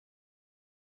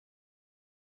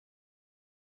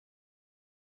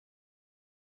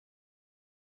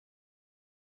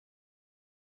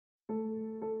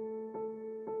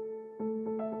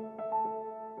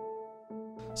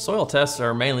Soil tests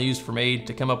are mainly used for me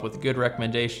to come up with good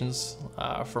recommendations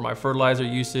for my fertilizer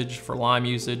usage, for lime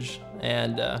usage,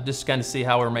 and just kind of see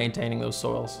how we're maintaining those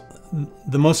soils.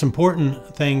 The most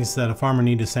important things that a farmer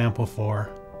needs to sample for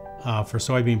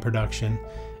soybean production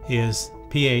is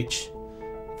pH,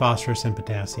 phosphorus, and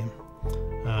potassium.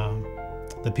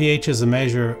 The pH is a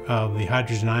measure of the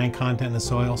hydrogen ion content in the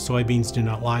soil. Soybeans do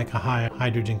not like a high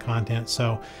hydrogen content,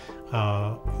 so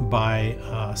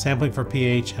by sampling for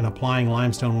pH and applying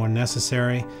limestone when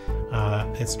necessary,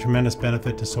 it's a tremendous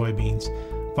benefit to soybeans.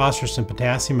 Phosphorus and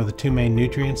potassium are the two main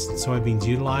nutrients that soybeans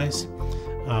utilize,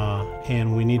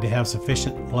 and we need to have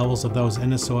sufficient levels of those in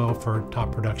the soil for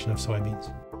top production of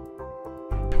soybeans.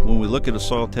 When we look at a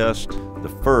soil test,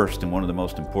 the first and one of the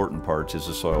most important parts is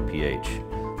the soil pH.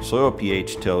 Soil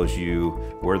pH tells you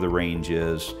where the range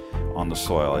is on the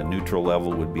soil. A neutral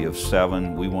level would be of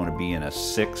 7. We want to be in a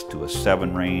 6 to a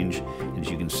 7 range. As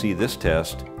you can see, this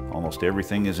test, almost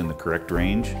everything is in the correct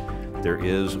range. There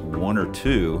is 1 or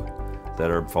 2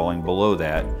 that are falling below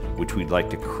that, which we'd like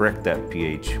to correct that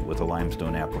pH with a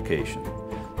limestone application.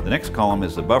 The next column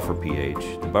is the buffer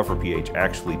pH. The buffer pH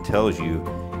actually tells you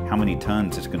how many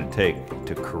tons it's going to take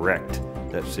to correct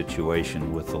that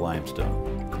situation with the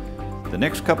limestone. The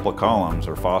next couple of columns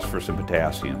are phosphorus and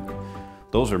potassium.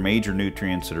 Those are major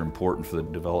nutrients that are important for the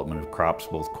development of crops,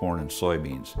 both corn and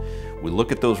soybeans. We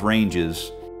look at those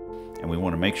ranges and we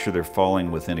want to make sure they're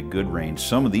falling within a good range.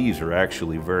 Some of these are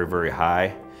actually very, very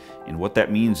high. And what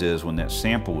that means is when that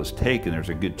sample was taken, there's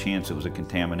a good chance it was a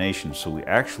contamination. So we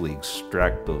actually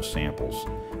extract those samples,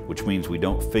 which means we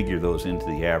don't figure those into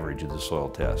the average of the soil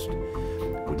test.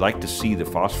 We'd like to see the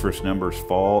phosphorus numbers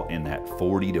fall in that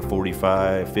 40 to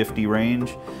 45, 50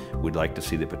 range. We'd like to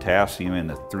see the potassium in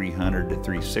the 300 to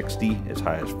 360, as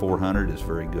high as 400 is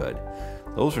very good.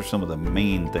 Those are some of the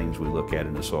main things we look at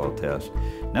in the soil test.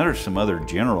 Now there's some other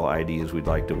general ideas we'd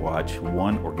like to watch.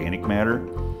 One, organic matter.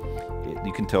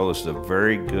 You can tell this is a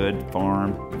very good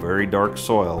farm, very dark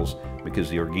soils, because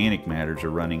the organic matters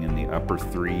are running in the upper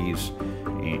 3s,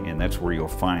 and that's where you'll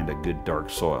find a good dark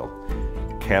soil.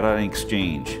 Cation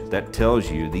exchange, that tells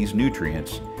you these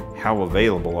nutrients, how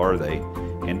available are they,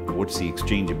 and what's the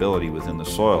exchangeability within the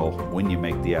soil when you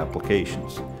make the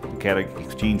applications. The cation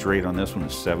exchange rate on this one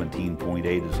is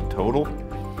 17.8 as a total,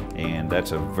 and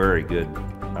that's a very good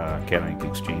cation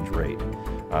exchange rate.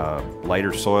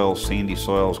 Lighter soils, sandy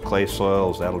soils, clay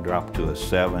soils, that'll drop to a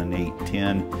 7, 8,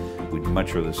 10. We'd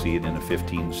much rather see it in a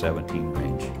 15, 17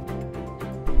 range.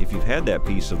 If you've had that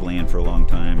piece of land for a long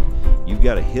time, you've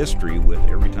got a history with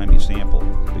every time you sample,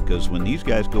 because when these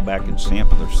guys go back and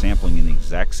sample, they're sampling in the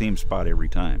exact same spot every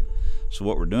time. So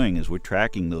what we're doing is we're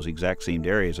tracking those exact same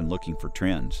areas and looking for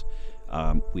trends.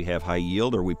 We have high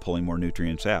yield, or are we pulling more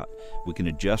nutrients out? We can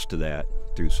adjust to that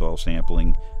through soil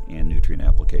sampling and nutrient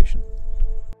application.